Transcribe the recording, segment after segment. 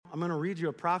I'm going to read you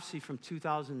a prophecy from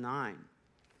 2009.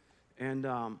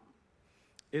 And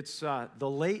it's the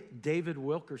late David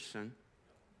Wilkerson,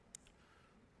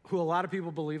 who a lot of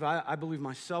people believe, I believe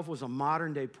myself, was a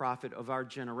modern-day prophet of our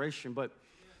generation. But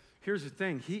here's the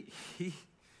thing.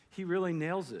 He really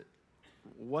nails it,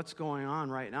 what's going on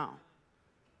right now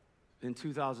in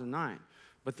 2009.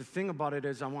 But the thing about it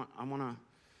is the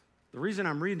reason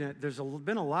I'm reading it, there's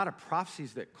been a lot of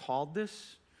prophecies that called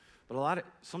this, but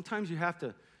sometimes you have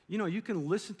to, you can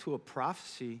listen to a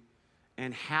prophecy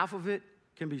and half of it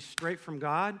can be straight from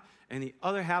God, and the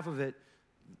other half of it,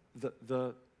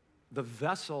 the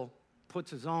vessel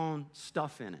puts his own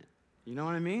stuff in it. You know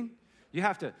what I mean? You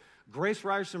have to, Grace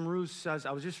Ryerson Ruse says,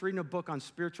 I was just reading a book on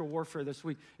spiritual warfare this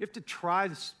week, you have to try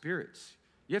the spirits.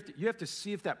 You have to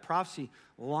see if that prophecy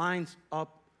lines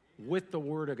up with the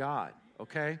Word of God,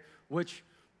 okay? Which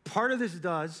part of this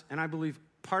does, and I believe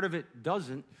part of it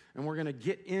doesn't, and we're going to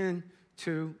get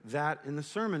into that in the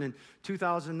sermon. In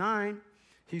 2009,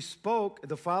 he spoke,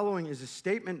 the following is a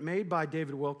statement made by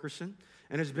David Wilkerson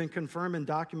and has been confirmed and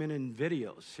documented in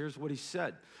videos. Here's what he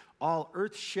said. All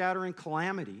earth-shattering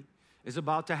calamity is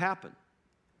about to happen.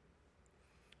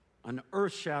 An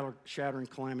earth-shattering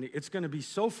calamity. It's going to be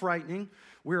so frightening,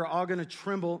 we're all going to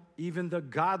tremble, even the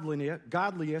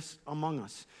godliest among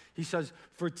us. He says,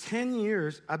 for 10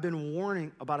 years, I've been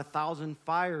warning about 1,000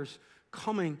 fires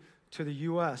coming to the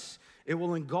U.S. It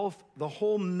will engulf the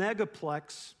whole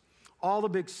megaplex, all the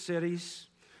big cities,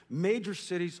 major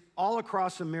cities all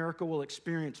across America will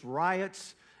experience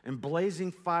riots and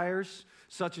blazing fires,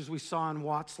 such as we saw in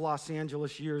Watts, Los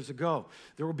Angeles years ago.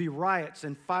 There will be riots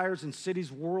and fires in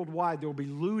cities worldwide. There will be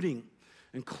looting,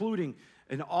 including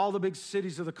in all the big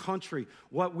cities of the country.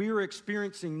 What we are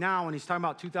experiencing now, and he's talking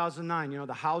about 2009,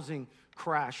 the housing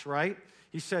crash, right?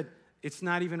 He said it's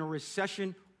not even a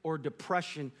recession or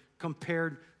depression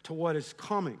compared to what is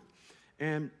coming.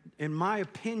 And in my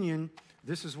opinion,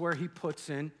 this is where he puts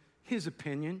in his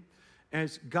opinion,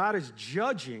 as God is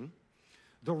judging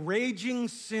the raging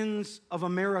sins of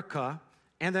America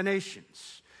and the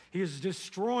nations. He is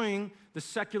destroying the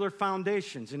secular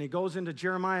foundations. And he goes into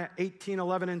Jeremiah 18,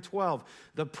 11, and 12.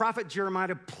 The prophet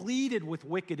Jeremiah pleaded with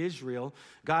wicked Israel.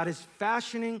 God is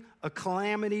fashioning a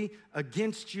calamity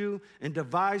against you and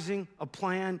devising a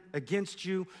plan against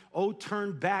you. Oh,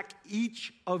 turn back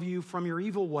each of you from your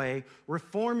evil way.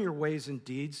 Reform your ways and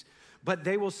deeds. But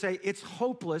they will say, it's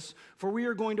hopeless, for we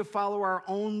are going to follow our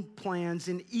own plans,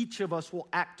 and each of us will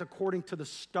act according to the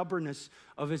stubbornness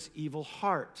of his evil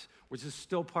heart, which is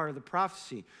still part of the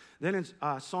prophecy. Then in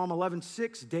Psalm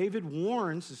 11:6, David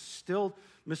warns, this is still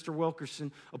Mr.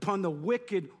 Wilkerson, upon the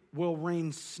wicked will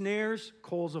rain snares,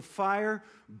 coals of fire,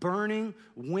 burning,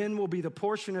 wind will be the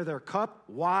portion of their cup.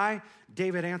 Why?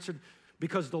 David answered,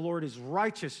 because the Lord is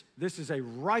righteous. This is a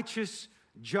righteous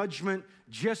judgment,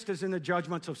 just as in the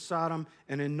judgments of Sodom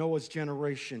and in Noah's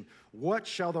generation. What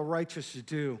shall the righteous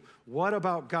do? What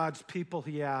about God's people,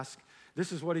 he asked.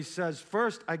 This is what he says.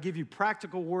 First, I give you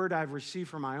practical word I've received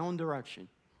from my own direction.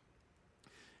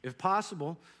 If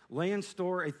possible, lay in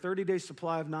store a 30-day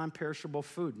supply of non-perishable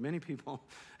food. Many people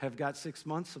have got 6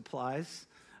 months supplies.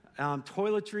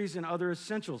 Toiletries and other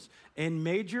essentials. In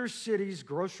major cities,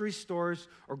 grocery stores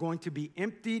are going to be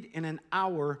emptied in an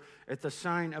hour at the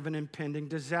sign of an impending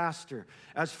disaster.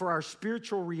 As for our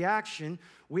spiritual reaction,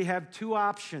 we have two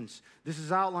options. This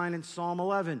is outlined in Psalm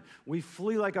 11. We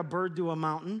flee like a bird to a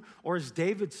mountain, or as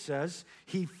David says,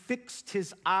 he fixed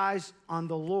his eyes on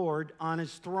the Lord on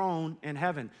his throne in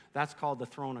heaven. That's called the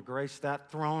throne of grace,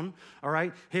 that throne, all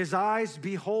right? His eyes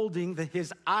beholding,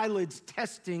 his eyelids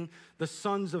testing the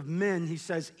sons of men. He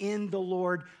says, in the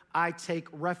Lord I take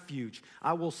refuge.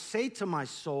 I will say to my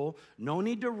soul, no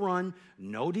need to run,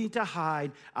 no need to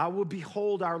hide. I will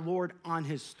behold our Lord on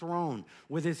his throne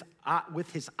with his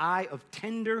eye of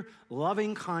tender,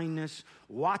 loving kindness,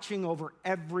 watching over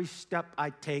every step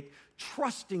I take,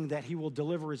 trusting that he will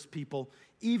deliver his people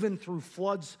even through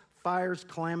floods, fires,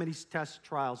 calamities, tests,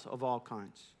 trials of all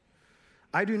kinds.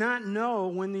 I do not know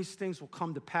when these things will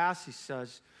come to pass, he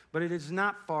says, but it is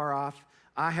not far off.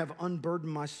 I have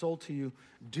unburdened my soul to you.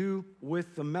 Do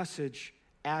with the message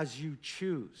as you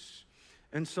choose.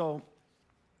 And so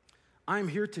I'm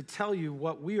here to tell you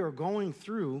what we are going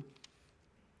through.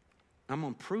 I'm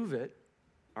going to prove it,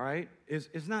 all right, is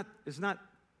not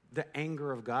the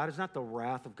anger of God. It's not the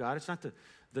wrath of God. It's not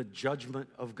the judgment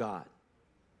of God.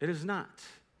 It is not.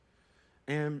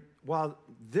 And while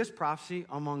this prophecy,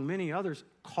 among many others,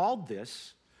 called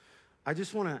this, I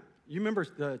just want to, you remember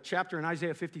the chapter in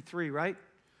Isaiah 53, right?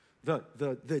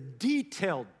 The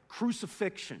detailed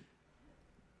crucifixion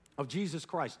of Jesus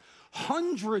Christ.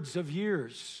 Hundreds of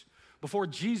years before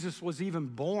Jesus was even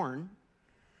born.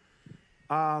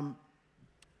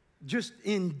 Just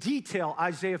in detail,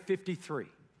 Isaiah 53.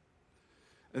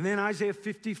 And then Isaiah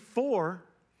 54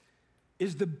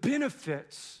 is the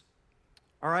benefits,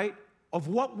 all right, of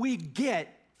what we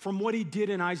get from what he did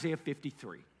in Isaiah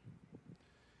 53.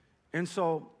 And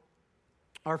so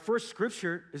our first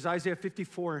scripture is Isaiah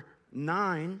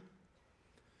 54:9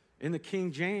 in the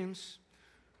King James.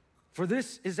 For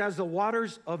this is as the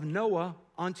waters of Noah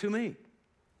unto me.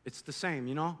 It's the same,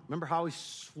 you know. Remember how he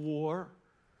swore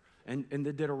and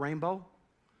they did a rainbow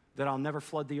that I'll never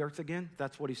flood the earth again?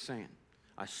 That's what he's saying.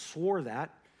 I swore that.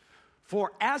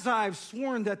 For as I've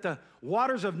sworn that the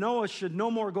waters of Noah should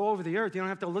no more go over the earth, you don't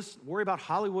have to worry about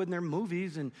Hollywood and their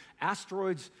movies and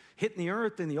asteroids hitting the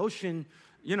earth and the ocean.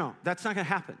 You know, that's not going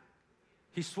to happen.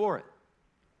 He swore it,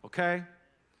 okay?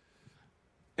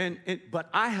 But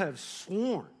I have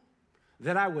sworn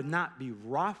that I would not be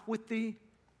wroth with thee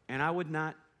and I would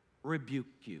not rebuke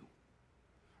you.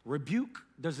 Rebuke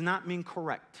does not mean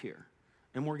correct here,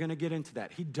 and we're going to get into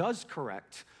that. He does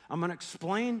correct. I'm going to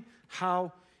explain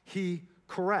how he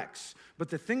corrects. But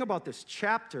the thing about this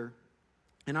chapter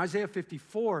in Isaiah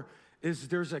 54 is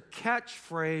there's a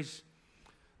catchphrase.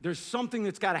 There's something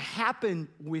that's got to happen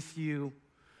with you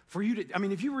for you to, I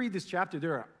mean, if you read this chapter,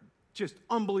 there are just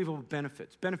unbelievable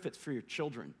benefits. Benefits for your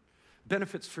children.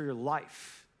 Benefits for your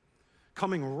life.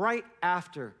 Coming right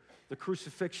after the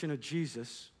crucifixion of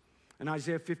Jesus in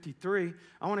Isaiah 53,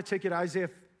 I want to take you to Isaiah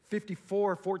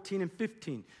 54, 14 and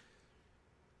 15.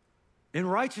 In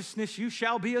righteousness you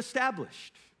shall be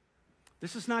established.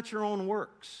 This is not your own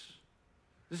works.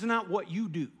 This is not what you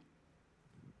do.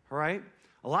 All right?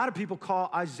 A lot of people call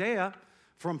Isaiah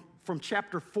from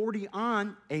chapter 40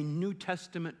 on a New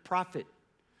Testament prophet.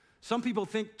 Some people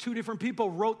think two different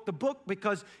people wrote the book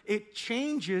because it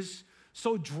changes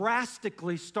so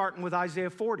drastically starting with Isaiah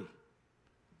 40.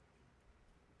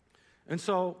 And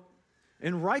so,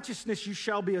 in righteousness you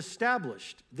shall be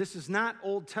established. This is not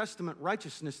Old Testament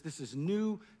righteousness. This is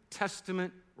New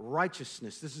Testament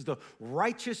righteousness. This is the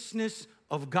righteousness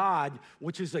of God,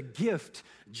 which is a gift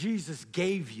Jesus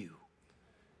gave you.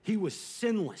 He was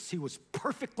sinless. He was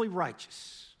perfectly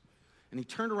righteous. And he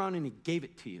turned around and he gave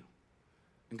it to you.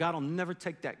 And God will never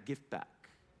take that gift back.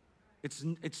 It's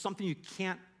something you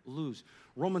can't lose.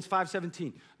 Romans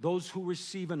 5:17, those who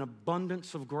receive an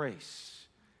abundance of grace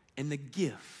and the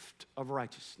gift of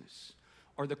righteousness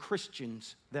are the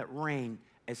Christians that reign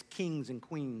as kings and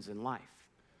queens in life.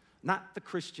 Not the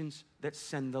Christians that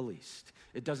sin the least.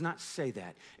 It does not say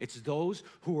that. It's those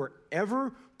who are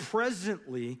ever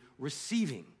presently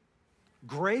receiving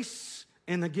grace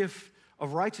and the gift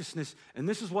of righteousness. And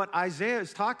this is what Isaiah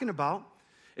is talking about.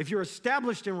 If you're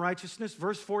established in righteousness,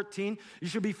 verse 14, you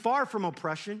shall be far from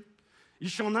oppression. You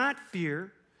shall not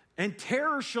fear, and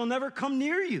terror shall never come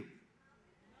near you.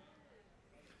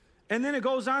 And then it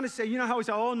goes on to say, you know how we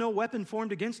say, oh, no weapon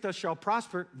formed against us shall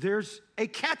prosper. There's a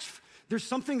catch. There's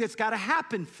something that's got to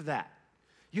happen for that.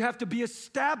 You have to be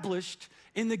established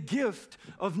in the gift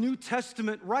of New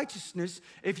Testament righteousness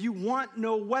if you want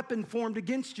no weapon formed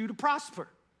against you to prosper.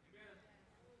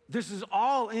 This is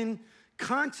all in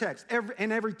context.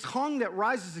 Every tongue that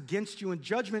rises against you in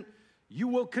judgment, you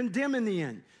will condemn in the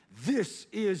end. This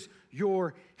is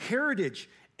your heritage.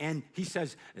 And he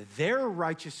says, their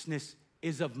righteousness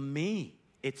is of me.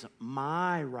 It's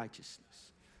my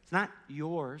righteousness. It's not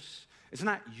yours. It's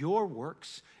not your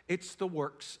works. It's the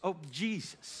works of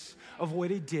Jesus, of what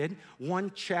he did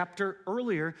one chapter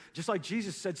earlier. Just like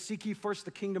Jesus said, seek ye first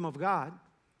the kingdom of God,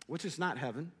 which is not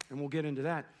heaven, and we'll get into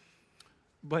that.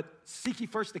 But seek ye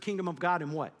first the kingdom of God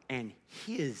and what? And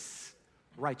his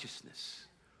righteousness,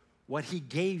 what he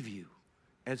gave you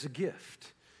as a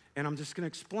gift. And I'm just going to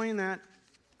explain that.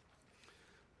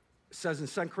 It says in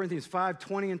 2 Corinthians 5,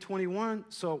 20 and 21,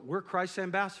 so we're Christ's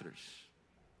ambassadors.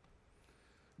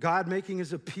 God making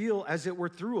his appeal as it were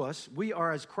through us, we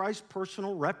are as Christ's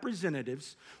personal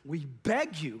representatives. We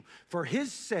beg you for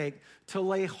his sake to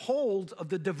lay hold of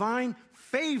the divine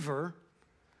favor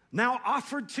now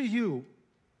offered to you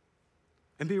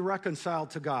and be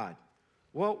reconciled to God.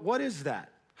 Well, what is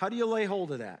that? How do you lay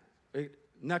hold of that?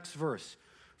 Next verse.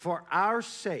 For our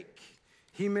sake,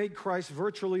 he made Christ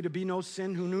virtually to be no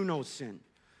sin who knew no sin,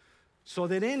 so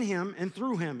that in him and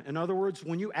through him, in other words,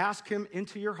 when you ask him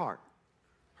into your heart,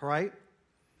 all right,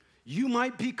 you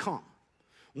might become.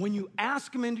 When you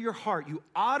ask him into your heart, you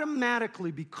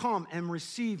automatically become and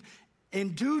receive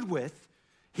endued with.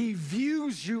 He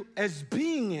views you as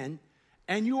being in,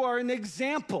 and you are an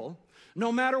example,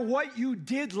 no matter what you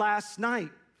did last night,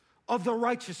 of the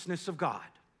righteousness of God.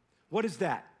 What is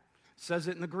that? It says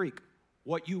it in the Greek.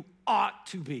 What you ought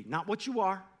to be, not what you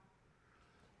are,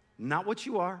 not what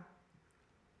you are.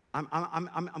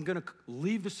 I'm going to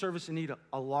leave the service and eat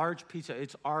a large pizza.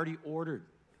 It's already ordered.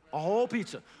 A whole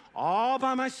pizza, all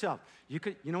by myself. You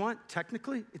know what?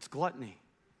 Technically, it's gluttony.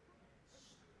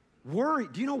 Worry.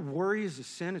 Do you know worry is a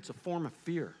sin? It's a form of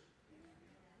fear.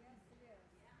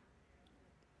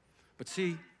 But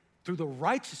see, through the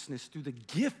righteousness, through the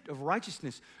gift of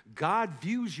righteousness, God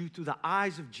views you through the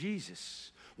eyes of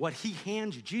Jesus. What he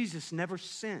hands you. Jesus never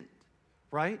sinned,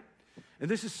 right? And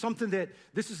this is something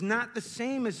this is not the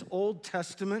same as Old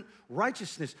Testament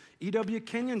righteousness. E.W.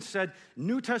 Kenyon said,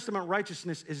 New Testament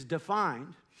righteousness is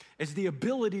defined as the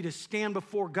ability to stand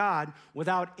before God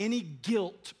without any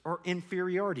guilt or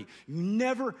inferiority. You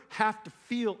never have to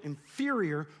feel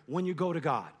inferior when you go to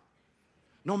God.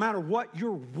 No matter what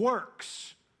your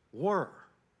works were.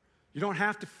 You don't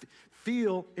have to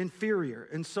feel inferior.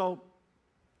 And so,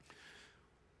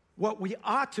 what we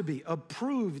ought to be,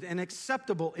 approved and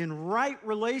acceptable in right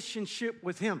relationship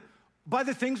with him. By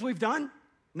the things we've done?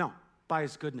 No, by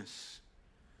his goodness,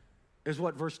 is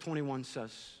what verse 21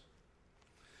 says.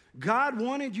 God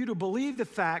wanted you to believe the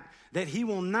fact that he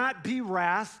will not be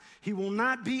wrath, he will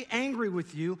not be angry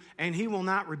with you, and he will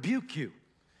not rebuke you.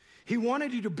 He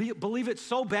wanted you to believe it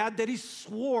so bad that he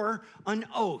swore an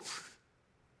oath.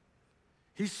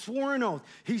 He swore an oath.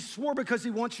 He swore because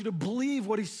he wants you to believe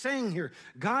what he's saying here.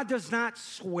 God does not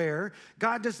swear.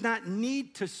 God does not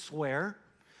need to swear.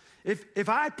 If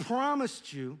I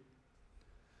promised you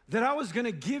that I was going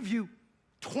to give you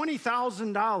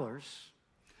 $20,000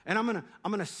 and I'm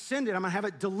going to send it, I'm going to have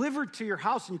it delivered to your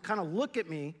house, and you kind of look at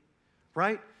me,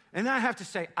 right? And then I have to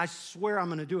say, I swear I'm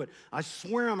going to do it. I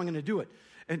swear I'm going to do it.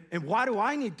 And why do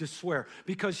I need to swear?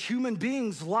 Because human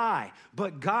beings lie,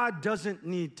 but God doesn't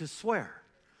need to swear.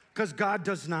 Because God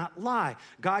does not lie.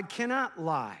 God cannot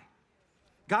lie.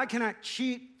 God cannot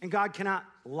cheat, and God cannot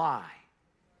lie.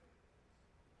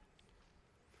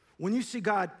 When you see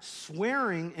God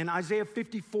swearing in Isaiah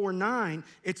 54:9,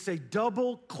 it's a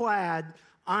double-clad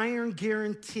iron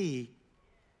guarantee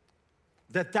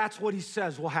that that's what he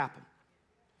says will happen.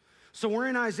 So we're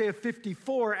in Isaiah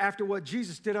 54 after what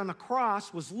Jesus did on the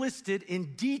cross was listed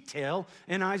in detail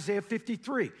in Isaiah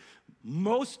 53.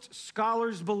 Most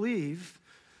scholars believe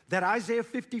that Isaiah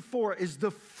 54 is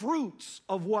the fruits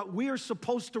of what we are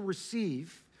supposed to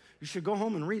receive. You should go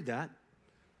home and read that.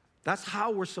 That's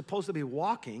how we're supposed to be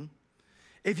walking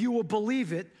if you will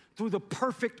believe it through the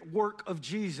perfect work of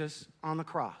Jesus on the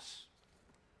cross.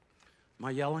 Am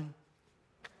I yelling?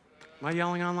 Am I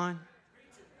yelling online?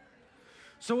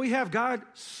 So we have God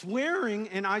swearing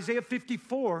in Isaiah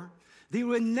 54 that he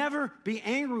would never be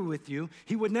angry with you.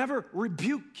 He would never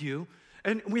rebuke you.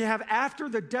 And we have after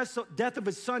the death of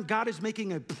his son, God is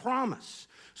making a promise,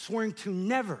 swearing to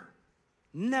never,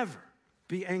 never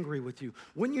be angry with you.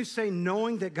 Wouldn't you say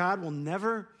knowing that God will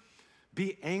never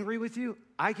be angry with you?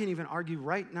 I can even argue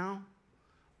right now,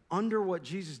 under what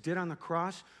Jesus did on the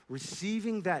cross,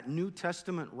 receiving that New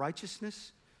Testament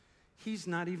righteousness, he's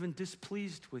not even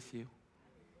displeased with you.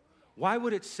 Why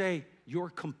would it say you're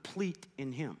complete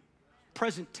in him?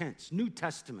 Present tense, New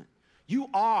Testament. You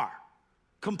are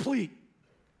complete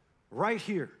right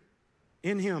here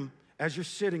in him as you're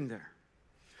sitting there.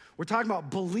 We're talking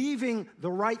about believing the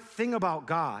right thing about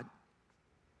God,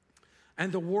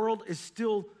 and the world is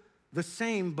still the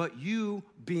same, but you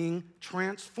being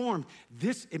transformed.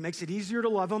 It makes it easier to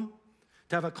love him,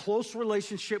 to have a close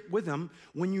relationship with him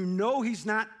when you know he's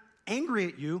not angry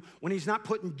at you, when he's not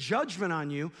putting judgment on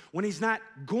you, when he's not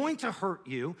going to hurt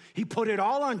you. He put it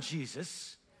all on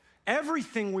Jesus.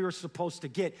 Everything we were supposed to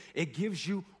get, it gives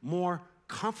you more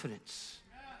confidence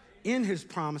in his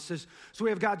promises. So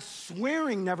we have God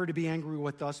swearing never to be angry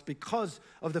with us because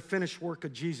of the finished work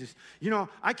of Jesus. You know,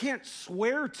 I can't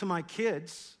swear to my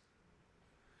kids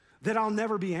that I'll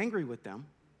never be angry with them.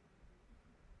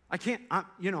 I can't,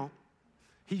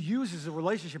 he uses a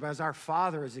relationship as our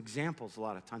father as examples a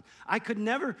lot of times. I could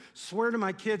never swear to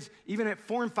my kids, even at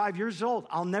 4 and 5 years old,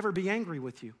 I'll never be angry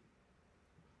with you.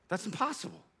 That's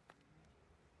impossible.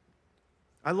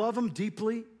 I love them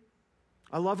deeply.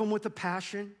 I love them with a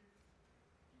passion,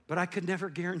 but I could never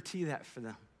guarantee that for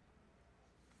them.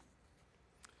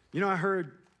 You know, I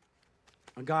heard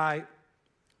a guy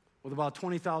with about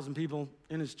 20,000 people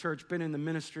in his church, been in the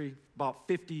ministry about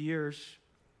 50 years,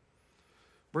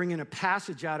 bringing a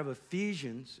passage out of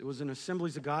Ephesians. It was an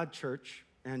Assemblies of God church,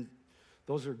 and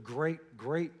those are great,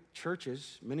 great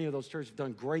churches. Many of those churches have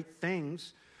done great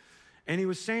things. And he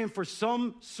was saying for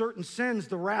some certain sins,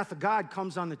 the wrath of God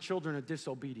comes on the children of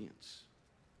disobedience.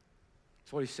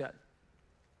 That's what he said.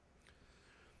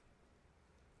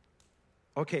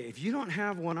 Okay, if you don't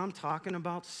have what I'm talking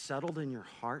about settled in your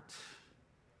heart,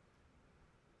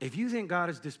 if you think God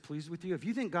is displeased with you, if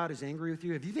you think God is angry with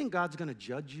you, if you think God's going to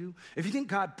judge you, if you think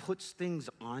God puts things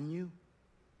on you,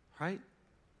 right?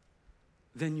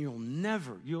 Then you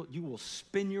will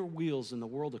spin your wheels in the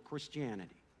world of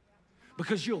Christianity.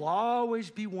 Because you'll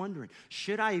always be wondering,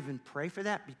 should I even pray for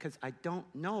that? Because I don't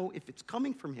know if it's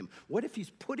coming from him. What if he's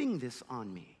putting this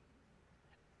on me?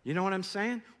 You know what I'm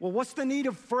saying? Well, what's the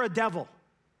need for a devil?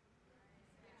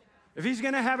 If he's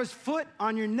going to have his foot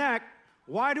on your neck,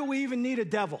 why do we even need a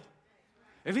devil?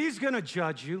 If he's going to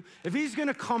judge you, if he's going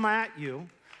to come at you,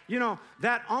 you know,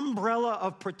 that umbrella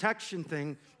of protection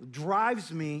thing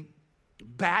drives me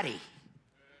batty.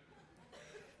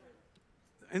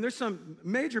 And there's some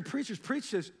major preachers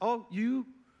preach this. Oh,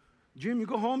 Jim, you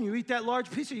go home, you eat that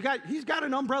large pizza, he's got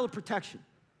an umbrella protection.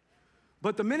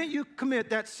 But the minute you commit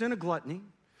that sin of gluttony,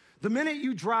 the minute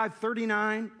you drive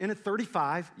 39 in a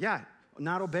 35, yeah,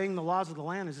 not obeying the laws of the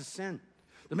land is a sin.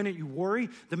 The minute you worry,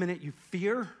 the minute you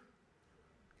fear,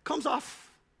 comes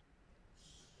off.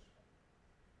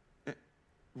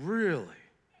 Really?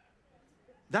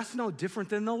 That's no different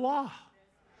than the law.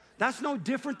 That's no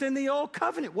different than the old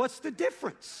covenant. What's the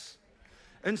difference?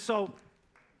 And so,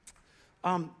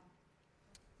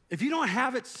 if you don't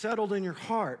have it settled in your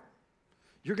heart,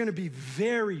 you're going to be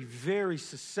very, very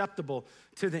susceptible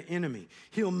to the enemy.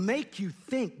 He'll make you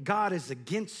think God is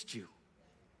against you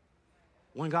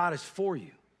when God is for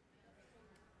you.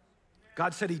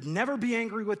 God said he'd never be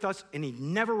angry with us and he'd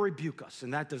never rebuke us,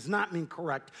 and that does not mean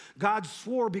correct. God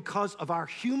swore because of our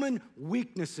human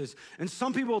weaknesses. And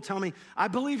some people will tell me, I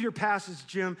believe your passage,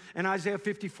 Jim, in Isaiah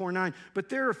 54:9, but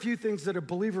there are a few things that a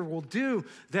believer will do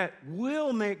that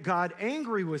will make God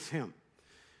angry with him.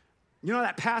 You know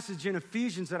that passage in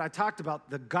Ephesians that I talked about,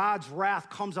 the God's wrath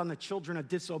comes on the children of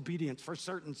disobedience for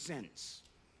certain sins.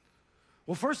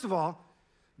 Well, first of all,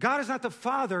 God is not the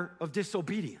father of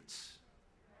disobedience.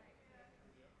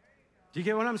 Do you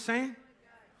get what I'm saying?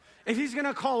 If he's going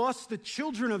to call us the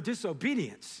children of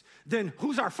disobedience, then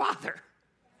who's our father?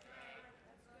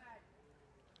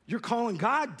 You're calling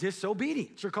God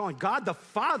disobedience. You're calling God the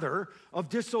father of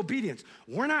disobedience.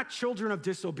 We're not children of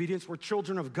disobedience. We're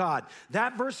children of God.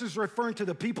 That verse is referring to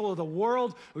the people of the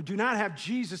world who do not have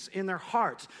Jesus in their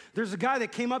hearts. There's a guy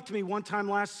that came up to me one time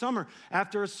last summer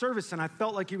after a service, and I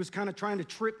felt like he was kind of trying to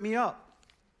trip me up.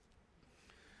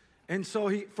 And so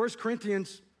 1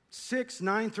 Corinthians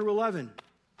 6:9 through 11.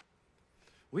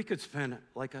 We could spend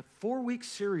like a 4-week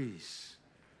series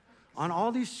on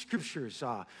all these scriptures.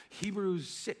 Hebrews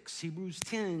 6, Hebrews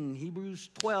 10, Hebrews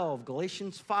 12,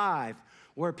 Galatians 5,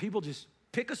 where people just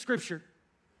pick a scripture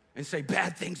and say,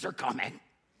 bad things are coming.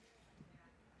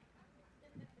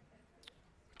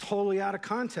 Totally out of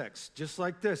context, just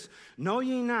like this. Know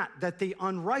ye not that the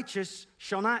unrighteous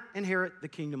shall not inherit the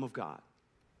kingdom of God?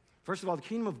 First of all, the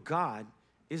kingdom of God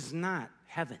is not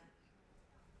heaven.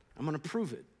 I'm going to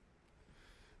prove it.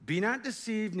 Be not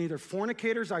deceived, neither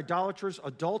fornicators, idolaters,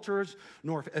 adulterers,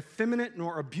 nor effeminate,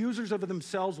 nor abusers of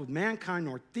themselves with mankind,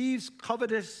 nor thieves,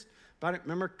 covetous.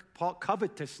 Remember,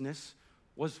 covetousness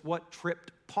was what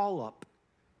tripped Paul up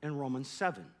in Romans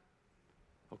 7.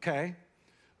 Okay?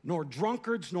 Nor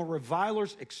drunkards, nor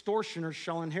revilers, extortioners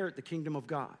shall inherit the kingdom of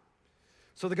God.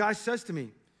 So the guy says to me,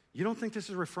 you don't think this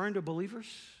is referring to believers?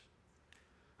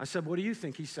 I said, what do you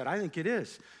think? He said, I think it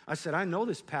is. I said, I know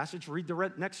this passage. Read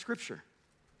the next scripture.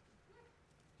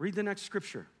 Read the next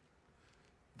scripture.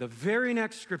 The very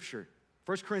next scripture,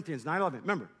 1 Corinthians 9:11.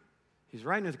 Remember, he's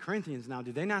writing to the Corinthians now.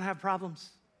 Did they not have problems?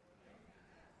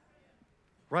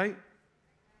 Right?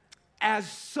 As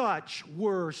such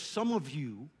were some of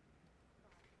you,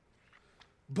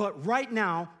 but right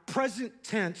now, present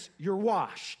tense, you're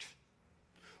washed.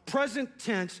 Present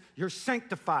tense, you're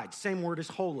sanctified. Same word as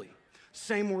holy.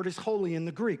 Same word as holy in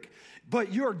the Greek.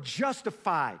 But you're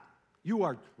justified. You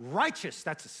are righteous.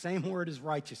 That's the same word as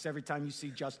righteous every time you see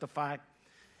justified.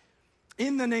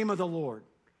 In the name of the Lord.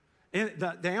 And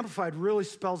the Amplified really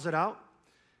spells it out.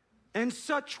 And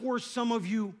such were some of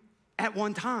you at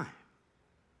one time.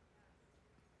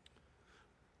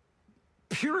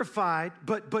 Purified,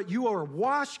 but you are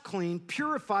washed clean,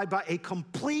 purified by a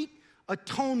complete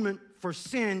atonement for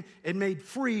sin and made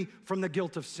free from the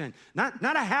guilt of sin. Not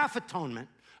a half atonement,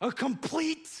 a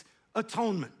complete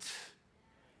atonement.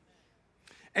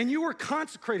 And you were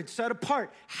consecrated, set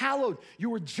apart, hallowed. You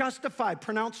were justified,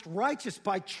 pronounced righteous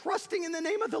by trusting in the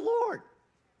name of the Lord.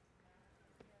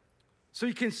 So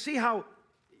you can see how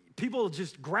people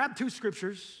just grab two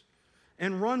scriptures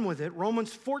and run with it.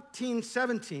 Romans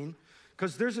 14:17,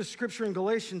 because there's a scripture in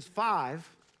Galatians 5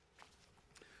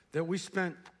 that we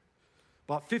spent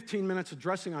about 15 minutes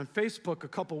addressing on Facebook a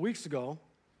couple weeks ago.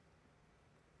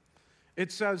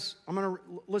 It says, I'm going to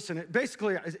listen,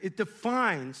 it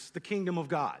defines the kingdom of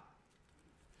God.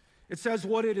 It says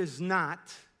what it is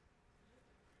not.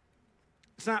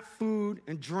 It's not food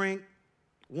and drink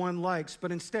one likes,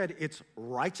 but instead it's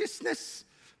righteousness,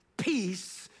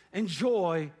 peace, and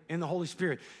joy in the Holy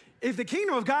Spirit. If the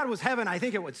kingdom of God was heaven, I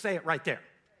think it would say it right there.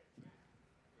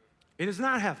 It is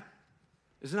not heaven.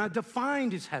 It is not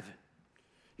defined as heaven.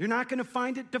 You're not going to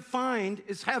find it defined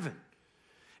as heaven.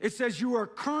 It says you are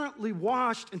currently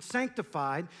washed and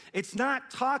sanctified. It's not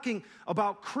talking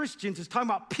about Christians. It's talking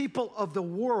about people of the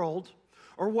world,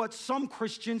 or what some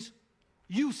Christians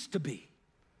used to be.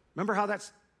 Remember how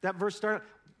that verse started?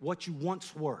 What you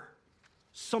once were.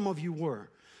 Some of you were.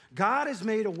 God has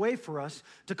made a way for us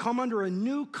to come under a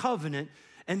new covenant,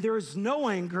 and there is no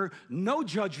anger, no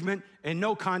judgment, and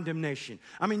no condemnation.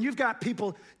 I mean, you've got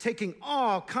people taking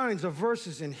all kinds of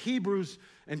verses in Hebrews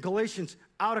and Galatians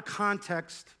out of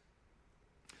context,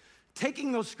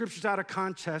 taking those scriptures out of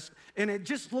context, and it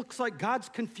just looks like God's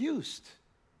confused.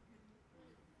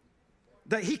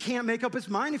 That he can't make up his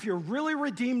mind if you're really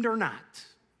redeemed or not.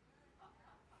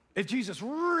 If Jesus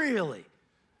really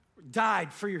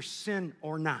died for your sin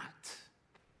or not.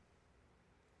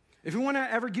 If anyone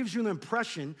ever gives you an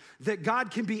impression that God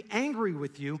can be angry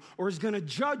with you or is going to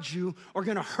judge you or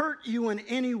going to hurt you in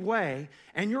any way,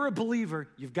 and you're a believer,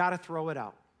 you've got to throw it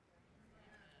out.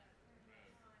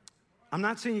 I'm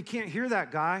not saying you can't hear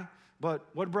that guy, but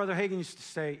what Brother Hagin used to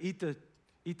say, eat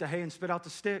the hay and spit out the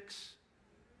sticks.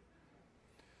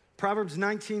 Proverbs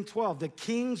 19:12, the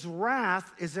king's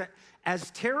wrath is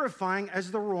as terrifying as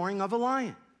the roaring of a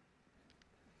lion.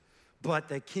 But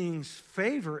the king's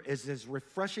favor is as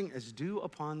refreshing as dew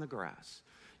upon the grass.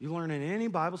 You learn in any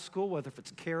Bible school, whether if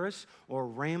it's Charis or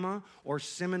Rhema or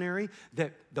seminary,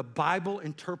 that the Bible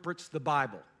interprets the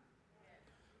Bible.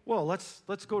 Well,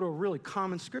 let's go to a really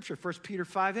common scripture, 1 Peter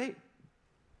 5:8.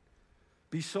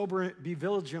 Be sober, be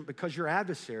vigilant, because your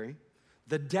adversary,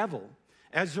 the devil,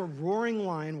 as a roaring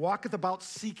lion, walketh about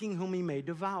seeking whom he may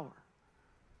devour.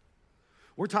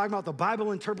 We're talking about the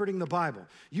Bible interpreting the Bible.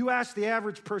 You ask the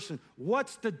average person,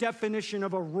 what's the definition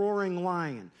of a roaring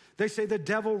lion? They say the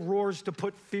devil roars to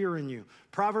put fear in you.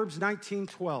 Proverbs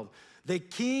 19:12. The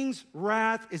king's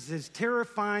wrath is as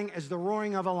terrifying as the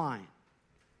roaring of a lion.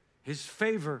 His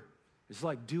favor is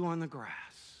like dew on the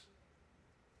grass.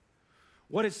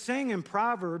 What it's saying in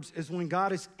Proverbs is when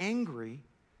God is angry,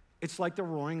 it's like the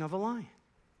roaring of a lion.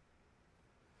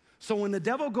 So when the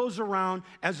devil goes around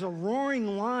as a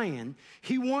roaring lion,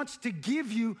 he wants to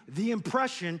give you the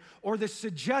impression or the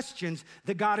suggestions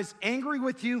that God is angry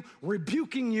with you,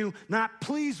 rebuking you, not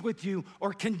pleased with you,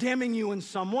 or condemning you in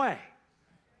some way.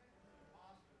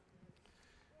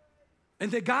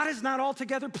 And that God is not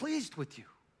altogether pleased with you.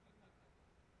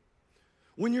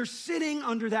 When you're sitting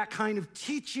under that kind of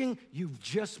teaching, you've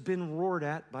just been roared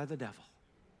at by the devil.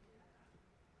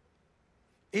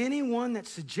 Anyone that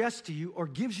suggests to you or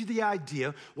gives you the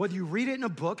idea, whether you read it in a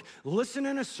book, listen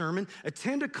in a sermon,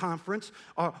 attend a conference,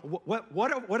 or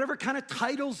whatever kind of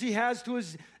titles he has to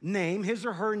his name, his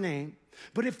or her name,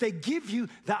 but if they give you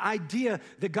the idea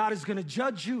that God is going to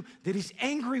judge you, that he's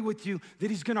angry with you,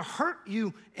 that he's going to hurt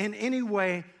you in any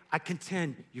way, I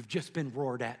contend you've just been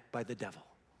roared at by the devil.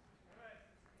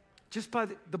 Just by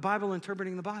the Bible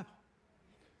interpreting the Bible.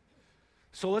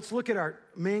 So let's look at our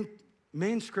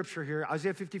main scripture here,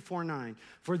 Isaiah 54:9.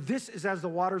 For this is as the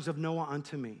waters of Noah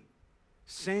unto me.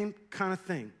 Same kind of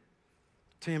thing.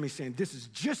 Tammy's saying, this is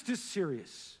just as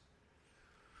serious.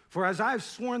 For as I have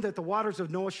sworn that the waters of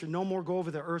Noah should no more go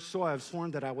over the earth, so I have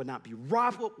sworn that I would not be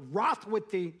wroth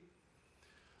with thee,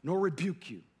 nor rebuke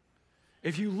you.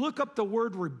 If you look up the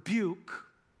word rebuke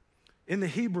in the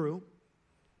Hebrew,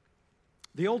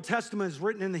 the Old Testament is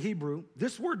written in the Hebrew.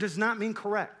 This word does not mean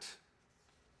correct.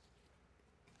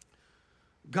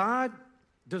 God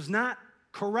does not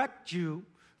correct you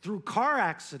through car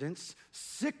accidents,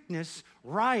 sickness,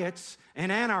 riots, and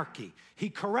anarchy. He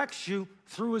corrects you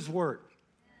through his word.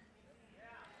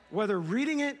 Whether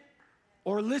reading it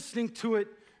or listening to it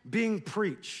being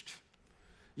preached.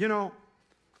 You know,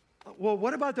 well,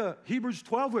 what about the Hebrews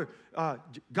 12 where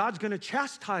God's going to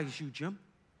chastise you, Jim?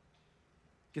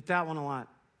 Get that one a lot.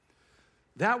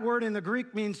 That word in the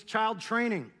Greek means child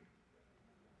training.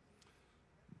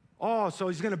 Oh, so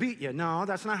he's going to beat you. No,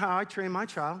 that's not how I train my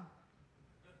child.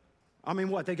 I mean,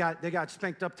 what, they got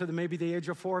spanked up to maybe the age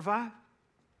of 4 or 5?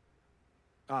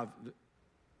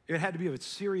 It had to be a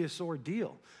serious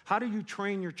ordeal. How do you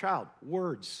train your child?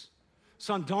 Words.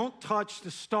 Son, don't touch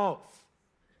the stove.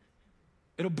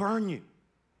 It'll burn you.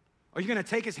 Are you going to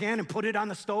take his hand and put it on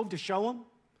the stove to show him?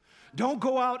 Don't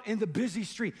go out in the busy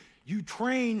street. You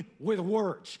train with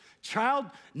words.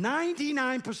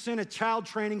 99% of child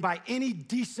training by any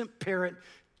decent parent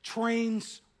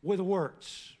trains with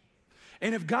words.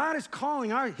 And if God is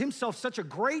calling himself such a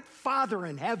great father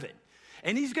in heaven,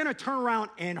 and he's gonna turn around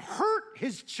and hurt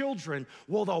his children,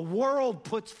 well, the world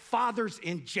puts fathers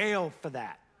in jail for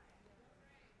that.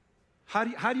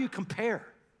 How do you compare?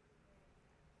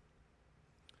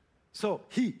 So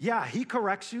he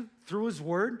corrects you through his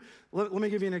word. Let me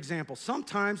give you an example.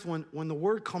 Sometimes when the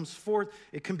word comes forth,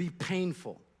 it can be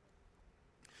painful.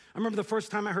 I remember the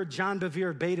first time I heard John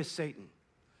Bevere bait Satan,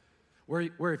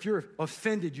 where if you're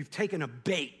offended, you've taken a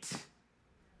bait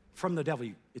from the devil.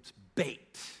 It's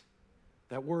bait,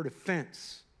 that word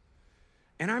offense.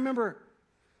 And I remember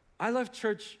I left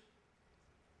church,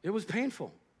 it was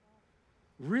painful,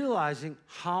 realizing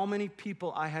how many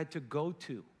people I had to go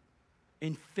to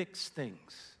and fix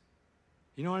things.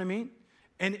 You know what I mean?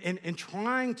 And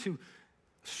trying to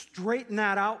straighten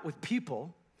that out with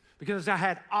people, because I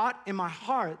had aught in my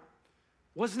heart,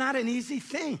 was not an easy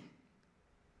thing.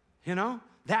 You know?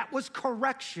 That was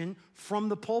correction from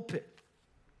the pulpit.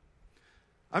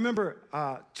 I remember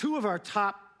two of our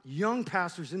top young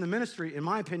pastors in the ministry, in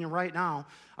my opinion, right now,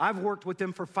 I've worked with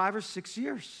them for 5 or 6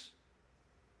 years.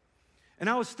 And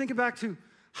I was thinking back to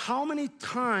how many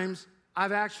times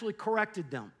I've actually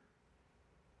corrected them.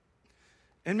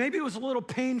 And maybe it was a little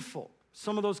painful,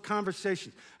 some of those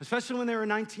conversations, especially when they were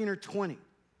 19 or 20.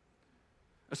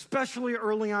 Especially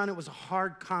early on, it was a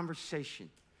hard conversation.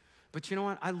 But you know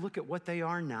what? I look at what they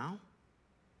are now,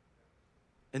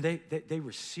 and they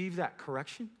receive that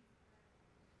correction.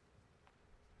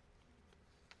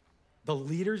 The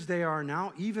leaders they are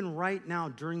now, even right now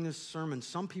during this sermon,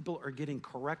 some people are getting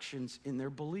corrections in their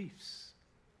beliefs.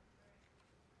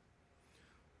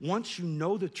 Once you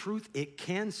know the truth, it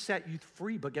can set you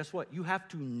free, but guess what? You have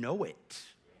to know it.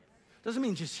 Doesn't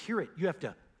mean just hear it, you have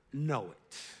to know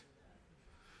it.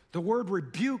 The word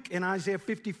rebuke in Isaiah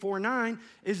 54:9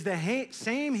 is the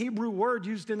same Hebrew word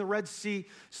used in the Red Sea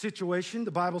situation.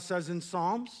 The Bible says in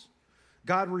Psalms,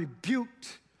 God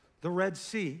rebuked the Red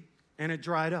Sea and it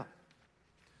dried up.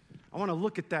 I want to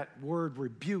look at that word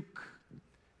rebuke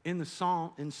in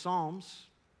Psalms.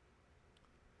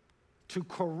 To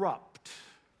corrupt.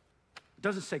 It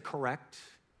doesn't say correct.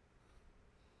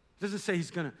 It doesn't say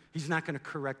he's not gonna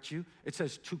correct you. It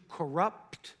says to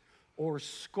corrupt or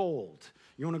scold.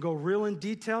 You wanna go real in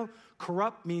detail?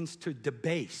 Corrupt means to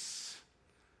debase.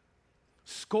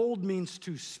 Scold means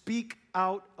to speak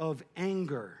out of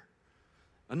anger.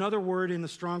 Another word in the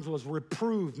Strong's was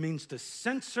reprove, means to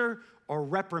censor or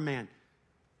reprimand.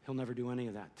 He'll never do any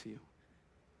of that to you.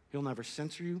 He'll never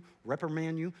censor you,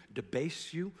 reprimand you,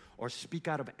 debase you, or speak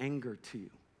out of anger to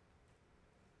you.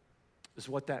 Is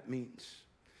what that means.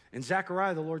 In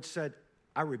Zechariah, the Lord said,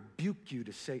 I rebuke you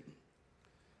to Satan.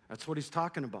 That's what he's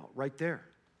talking about right there.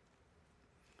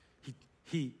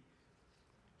 He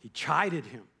chided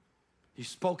him. He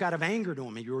spoke out of anger to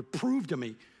him. He reproved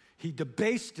him. He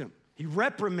debased him. He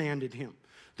reprimanded him.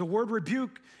 The word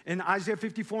rebuke in Isaiah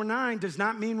 54:9 does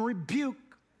not mean rebuke,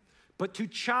 but to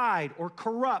chide or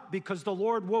corrupt, because the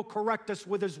Lord will correct us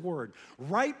with his word.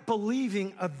 Right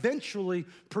believing eventually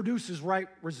produces right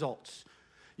results.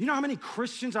 You know how many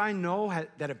Christians I know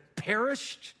that have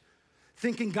perished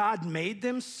thinking God made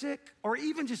them sick, or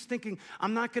even just thinking,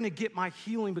 I'm not gonna get my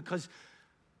healing because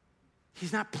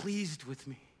he's not pleased with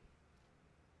me.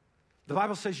 The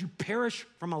Bible says you perish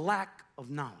from a lack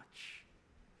of knowledge.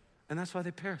 And that's why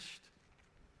they perished,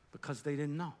 because they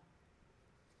didn't know.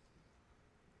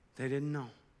 They didn't know.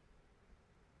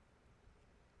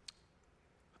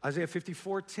 Isaiah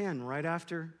 54:10, right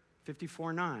after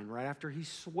 54:9, right after he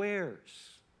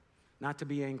swears not to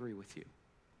be angry with you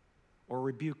or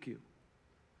rebuke you.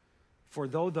 For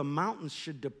though the mountains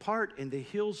should depart and the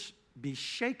hills be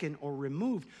shaken or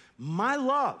removed, my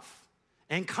love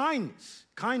and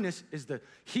kindness is the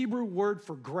Hebrew word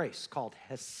for grace called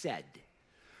hesed.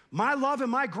 My love and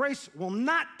my grace will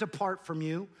not depart from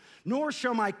you, nor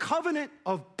shall my covenant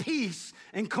of peace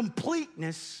and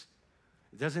completeness,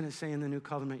 doesn't it say in the new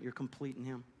covenant you're complete in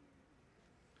him,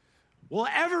 will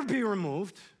ever be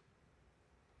removed,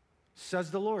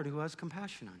 says the Lord who has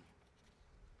compassion on you.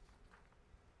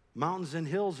 Mountains and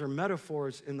hills are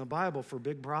metaphors in the Bible for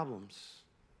big problems.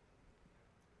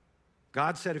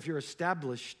 God said if you're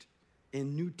established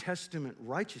in New Testament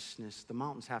righteousness, the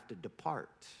mountains have to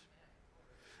depart.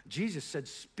 Jesus said,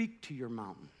 speak to your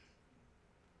mountain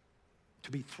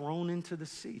to be thrown into the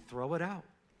sea. Throw it out.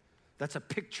 That's a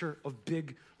picture of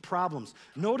big problems.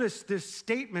 Notice this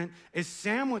statement is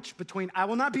sandwiched between, I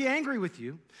will not be angry with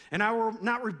you, and I will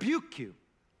not rebuke you,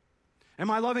 and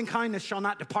my loving kindness shall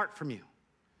not depart from you.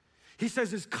 He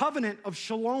says his covenant of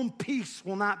shalom, peace,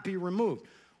 will not be removed.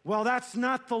 Well, that's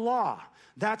not the law.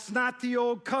 That's not the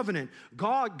old covenant.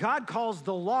 God calls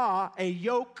the law a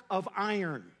yoke of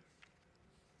iron.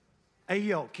 A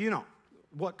yoke, you know,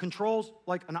 what controls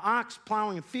like an ox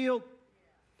plowing a field.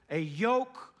 A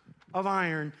yoke of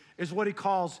iron is what he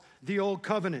calls the old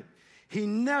covenant. He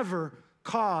never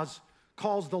calls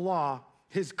the law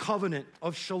his covenant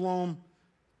of shalom,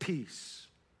 peace.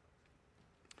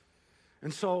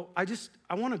 And so I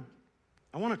want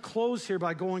to close here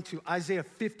by going to Isaiah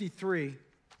 53,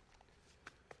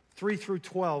 3 through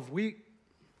 12.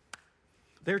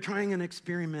 They're trying an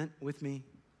experiment with me.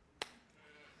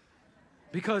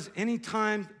 Because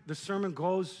anytime the sermon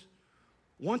goes,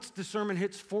 once the sermon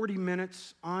hits 40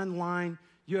 minutes online,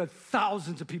 you have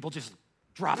thousands of people just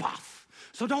drop off.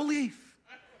 So don't leave.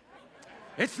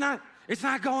 It's not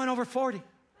going over 40.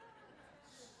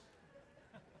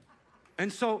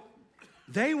 And so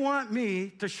they want me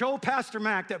to show Pastor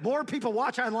Mac that more people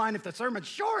watch online if the sermon's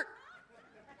short.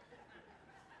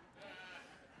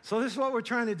 So this is what we're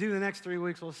trying to do the next 3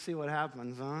 weeks. We'll see what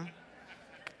happens, huh?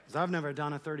 Because I've never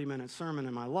done a 30-minute sermon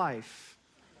in my life.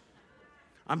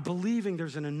 I'm believing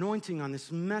there's an anointing on this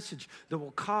message that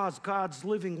will cause God's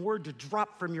living word to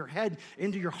drop from your head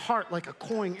into your heart like a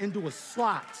coin into a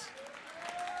slot.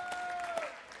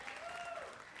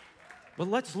 But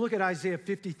let's look at Isaiah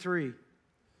 53,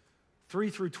 3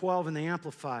 through 12 in the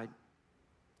Amplified.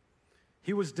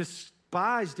 He was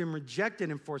despised and rejected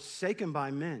and forsaken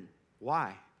by men.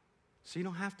 Why? So you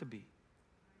don't have to be.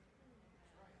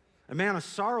 A man of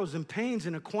sorrows and pains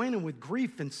and acquainted with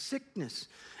grief and sickness.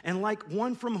 And like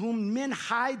one from whom men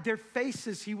hide their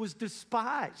faces, he was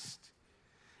despised.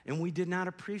 And we did not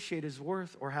appreciate his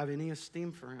worth or have any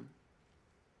esteem for him.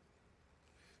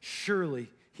 Surely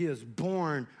he has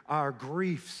borne our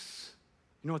griefs.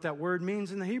 You know what that word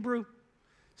means in the Hebrew?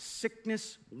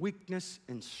 Sickness, weakness,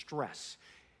 and stress.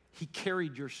 He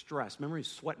carried your stress. Remember his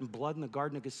sweat and blood in the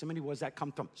Garden of Gethsemane? Where does that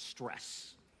come from?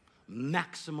 Stress.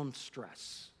 Maximum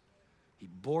stress. He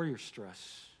bore your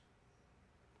stress.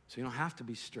 So you don't have to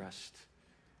be stressed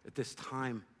at this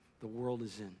time the world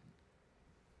is in.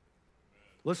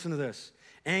 Listen to this.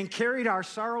 And carried our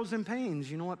sorrows and pains.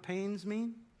 You know what pains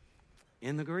mean?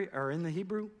 In the Greek or in the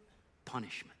Hebrew?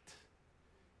 Punishment.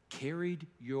 Carried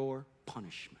your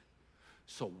punishment.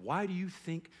 So why do you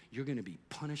think you're going to be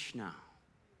punished now?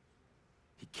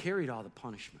 He carried all the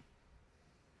punishment.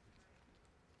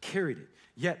 Carried it.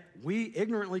 Yet we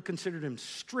ignorantly considered him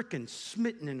stricken,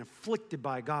 smitten, and afflicted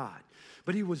by God.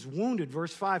 But he was wounded,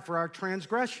 verse 5, for our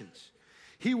transgressions.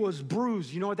 He was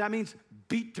bruised. You know what that means?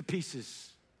 Beat to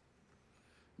pieces.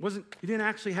 He didn't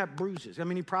actually have bruises. I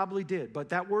mean, he probably did. But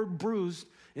that word bruised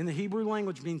in the Hebrew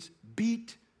language means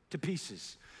beat to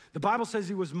pieces. The Bible says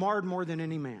he was marred more than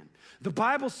any man. The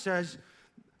Bible says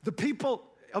the people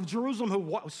of Jerusalem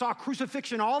who saw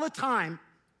crucifixion all the time,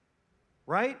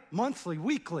 right? Monthly,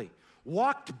 weekly,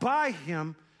 walked by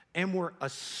him and were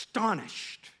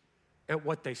astonished at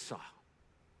what they saw.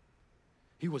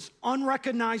 He was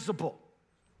unrecognizable,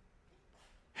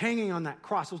 hanging on that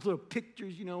cross. Those little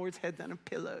pictures, you know, where his head's on a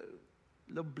pillow,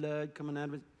 little blood coming out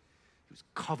of it. He was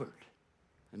covered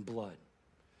in blood.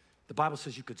 The Bible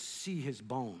says you could see his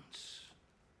bones.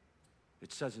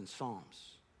 It says in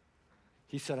Psalms.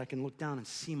 He said, I can look down and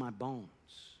see my bones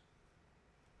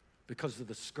because of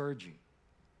the scourging.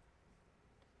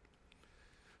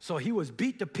 So he was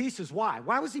beat to pieces. Why?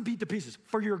 Why was he beat to pieces?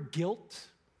 For your guilt.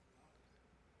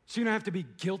 So you don't have to be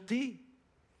guilty.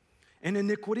 And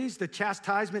iniquities, the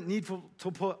chastisement needful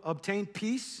to obtain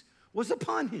peace was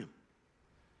upon him.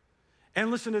 And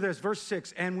listen to this, verse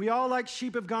 6. And we all like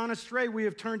sheep have gone astray. We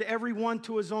have turned every one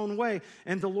to his own way.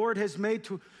 And the Lord has made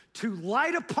to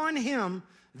light upon him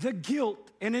the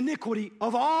guilt and iniquity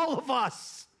of all of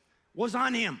us was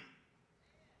on him.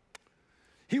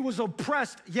 He was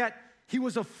oppressed, yet he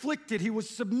was afflicted. He was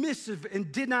submissive and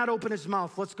did not open his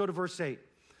mouth. Let's go to verse 8.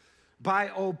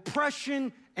 By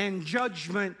oppression and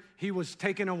judgment, he was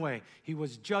taken away. He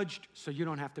was judged so you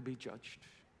don't have to be judged.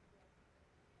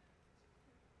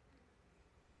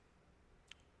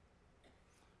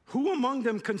 Who among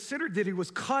them considered that he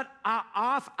was cut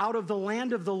off out of the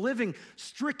land of the living,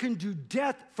 stricken to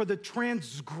death for the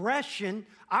transgression,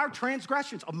 our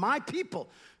transgressions of my people,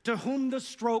 to whom the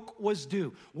stroke was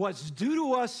due? What's due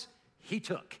to us, he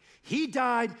took. He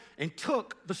died and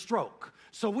took the stroke.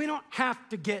 So we don't have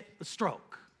to get the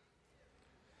stroke.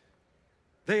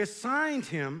 They assigned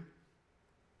him,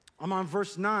 I'm on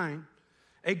verse 9,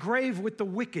 a grave with the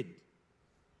wicked.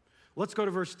 Let's go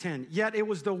to verse 10. Yet it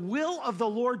was the will of the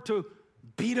Lord to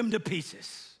beat him to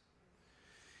pieces.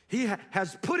 He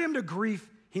has put him to grief.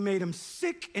 He made him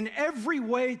sick in every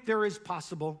way there is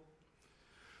possible.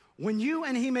 When you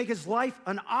and he make his life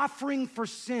an offering for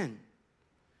sin,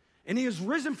 and he is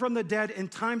risen from the dead in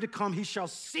time to come, he shall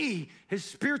see his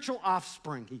spiritual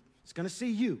offspring. He's going to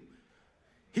see you.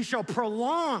 He shall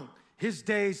prolong his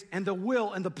days, and the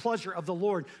will and the pleasure of the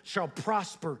Lord shall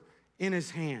prosper in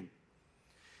his hand.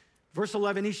 Verse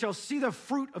 11, he shall see the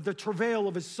fruit of the travail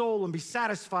of his soul and be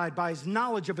satisfied by his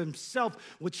knowledge of himself,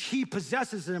 which he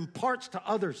possesses and imparts to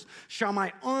others. Shall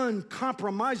my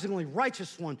uncompromisingly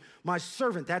righteous one, my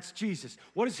servant, that's Jesus.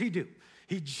 What does he do?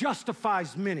 He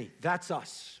justifies many, that's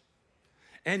us.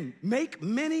 And make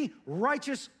many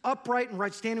righteous, upright, and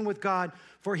right standing with God,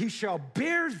 for he shall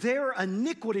bear their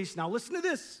iniquities. Now listen to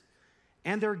this.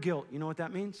 And their guilt. You know what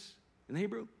that means in the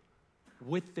Hebrew?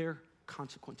 With their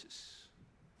consequences.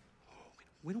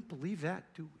 We don't believe that,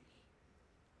 do we?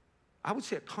 I would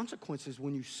say consequences,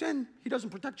 when you sin, he doesn't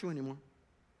protect you anymore.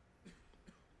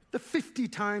 The 50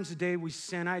 times a day we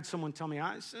sin, I had someone tell me,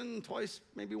 I sin twice,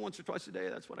 maybe once or twice a day.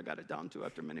 That's what I got it down to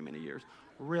after many, many years.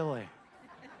 Really?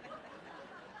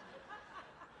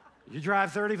 You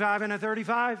drive 35 in a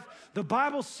 35? The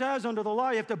Bible says under the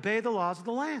law, you have to obey the laws of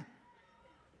the land.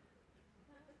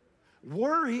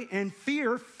 Worry and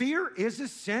fear is a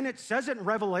sin. It says it in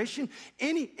Revelation.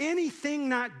 Anything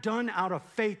not done out of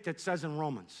faith, that says in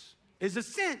Romans, is a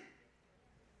sin.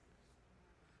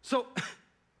 So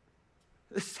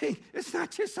this thing, it's not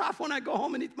just off when I go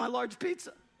home and eat my large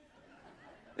pizza.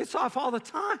 It's off all the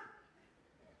time.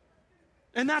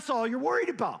 And that's all you're worried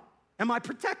about. Am I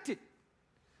protected?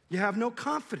 You have no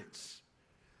confidence.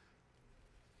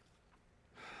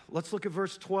 Let's look at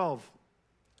verse 12.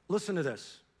 Listen to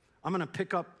this. I'm going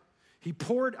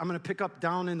to pick up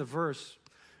down in the verse.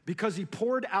 Because he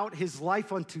poured out his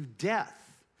life unto death,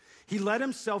 he let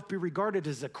himself be regarded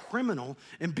as a criminal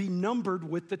and be numbered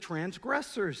with the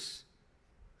transgressors.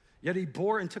 Yet he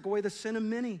bore and took away the sin of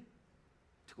many.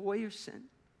 Took away your sin.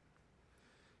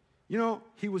 You know,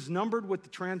 he was numbered with the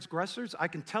transgressors. I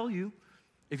can tell you,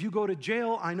 if you go to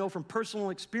jail, I know from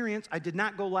personal experience, I did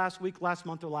not go last week, last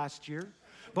month, or last year.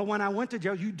 But when I went to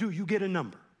jail, you get a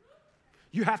number.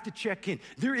 You have to check in.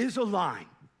 There is a line.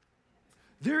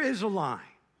 There is a line,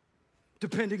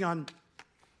 depending on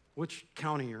which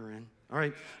county you're in, all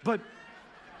right? But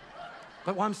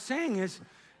what I'm saying is,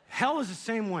 hell is the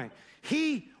same way.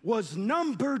 He was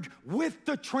numbered with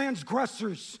the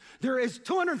transgressors. There is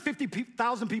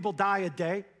 250,000 people die a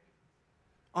day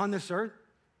on this earth,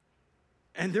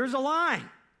 and there's a line.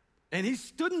 And he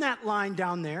stood in that line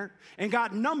down there and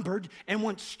got numbered and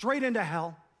went straight into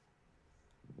hell.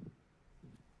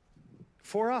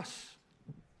 For us.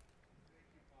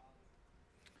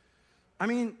 I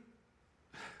mean,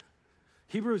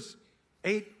 Hebrews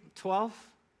 8:12.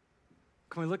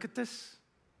 Can we look at this?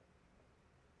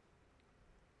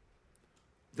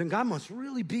 Then God must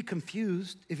really be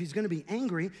confused if he's going to be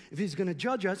angry, if he's going to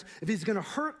judge us, if he's going to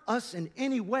hurt us in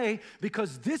any way,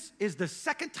 because this is the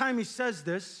second time he says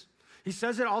this. He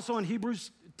says it also in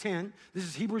Hebrews 10. This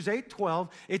is Hebrews 8:12.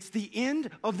 It's the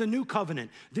end of the new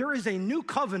covenant. There is a new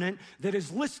covenant that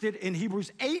is listed in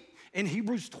Hebrews 8 and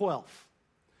Hebrews 12.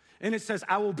 And it says,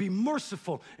 I will be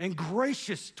merciful and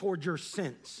gracious toward your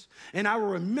sins, and I will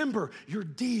remember your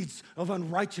deeds of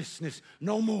unrighteousness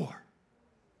no more.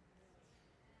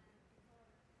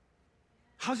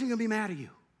 How's he going to be mad at you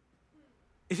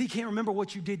if he can't remember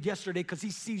what you did yesterday because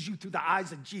he sees you through the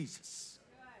eyes of Jesus?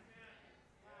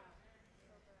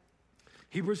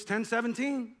 Hebrews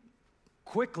 10:17,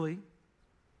 quickly.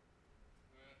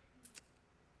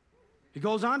 He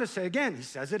goes on to say again, he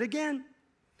says it again.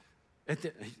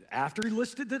 After he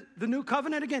listed the new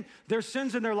covenant again, their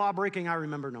sins and their law breaking, I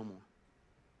remember no more.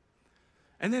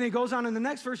 And then he goes on in the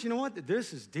next verse, you know what?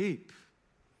 This is deep.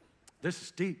 This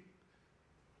is deep.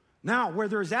 Now, where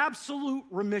there is absolute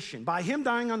remission, by him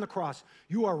dying on the cross,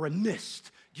 you are remissed.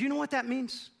 Do you know what that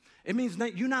means? It means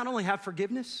that you not only have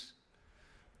forgiveness,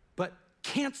 but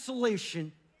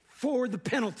cancellation for the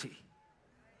penalty.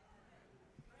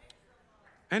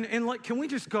 And like, can we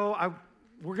just go,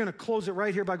 we're going to close it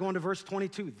right here by going to verse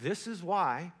 22. This is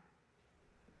why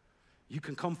you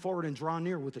can come forward and draw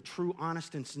near with a true,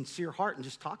 honest, and sincere heart and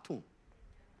just talk to him.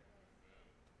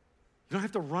 You don't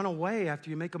have to run away after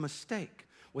you make a mistake.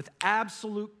 With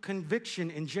absolute conviction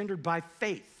engendered by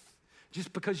faith,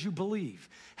 just because you believe,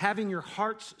 having your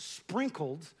hearts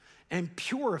sprinkled and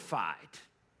purified.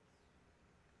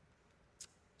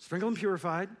 Sprinkled and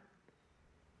purified.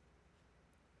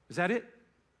 Is that it?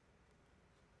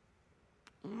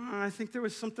 I think there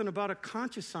was something about a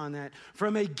conscience on that.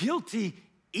 From a guilty,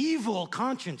 evil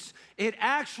conscience, it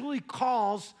actually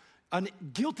calls a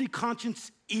guilty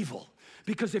conscience evil.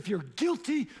 Because if you're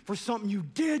guilty for something you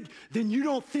did, then you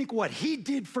don't think what he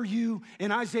did for you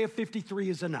in Isaiah 53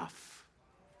 is enough.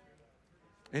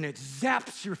 And it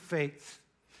zaps your faith.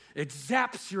 It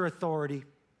zaps your authority.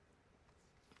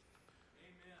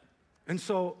 Amen. And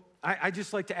so I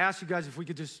just like to ask you guys if we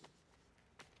could just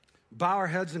bow our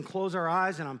heads and close our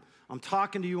eyes, and I'm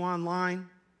talking to you online.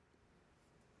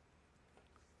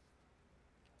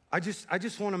 I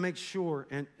just want to make sure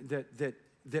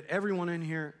that everyone in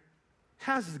here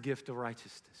has the gift of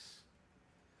righteousness,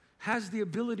 has the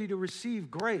ability to receive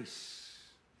grace,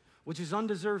 which is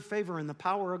undeserved favor and the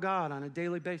power of God on a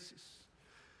daily basis,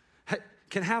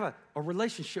 can have a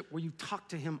relationship where you talk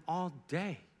to him all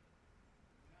day.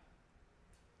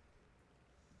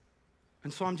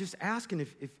 And so I'm just asking,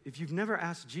 if you've never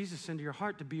asked Jesus into your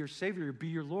heart to be your Savior, or be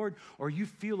your Lord, or you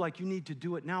feel like you need to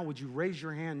do it now, would you raise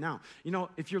your hand now? You know,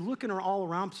 if you're looking all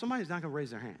around, somebody's not going to raise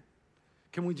their hand.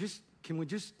 Can we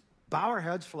just bow our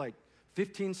heads for like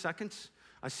 15 seconds?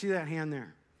 I see that hand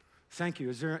there. Thank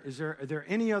you. Are there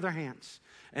any other hands?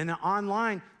 And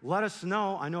online, let us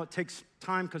know. I know it takes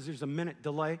time because there's a minute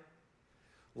delay.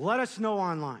 Let us know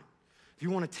online. If you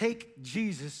want to take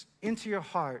Jesus into your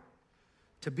heart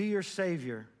to be your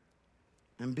Savior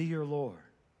and be your Lord.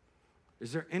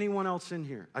 Is there anyone else in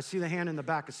here? I see the hand in the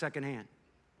back, a second hand.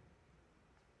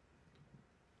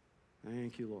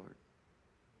 Thank you, Lord.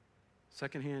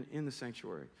 Second hand in the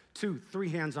sanctuary. 2, 3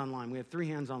 hands online. We have 3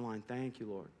 hands online. Thank you,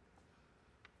 Lord.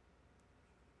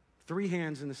 3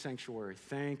 hands in the sanctuary.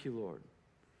 Thank you, Lord.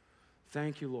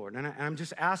 Thank you, Lord. And I'm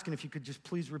just asking if you could just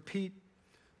please repeat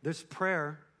this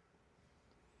prayer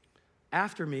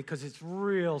after me, because it's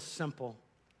real simple.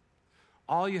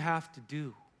 All you have to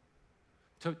do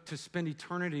to spend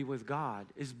eternity with God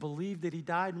is believe that he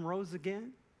died and rose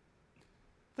again.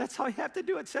 That's all you have to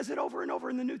do. It says it over and over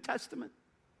in the New Testament.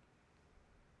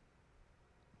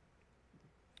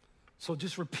 So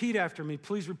just repeat after me.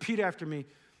 Please repeat after me.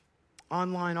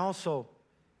 Online also.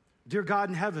 Dear God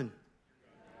in heaven,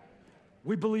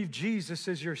 we believe Jesus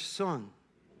is your Son.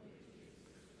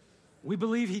 We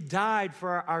believe he died for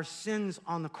our sins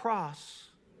on the cross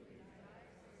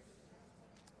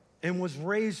and was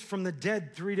raised from the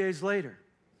dead 3 days later.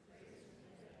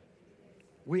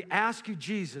 We ask you,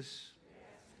 Jesus,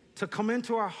 to come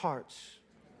into our hearts,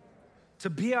 to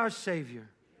be our Savior,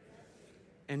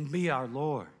 and be our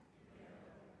Lord.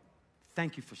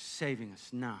 Thank you for saving us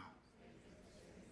now.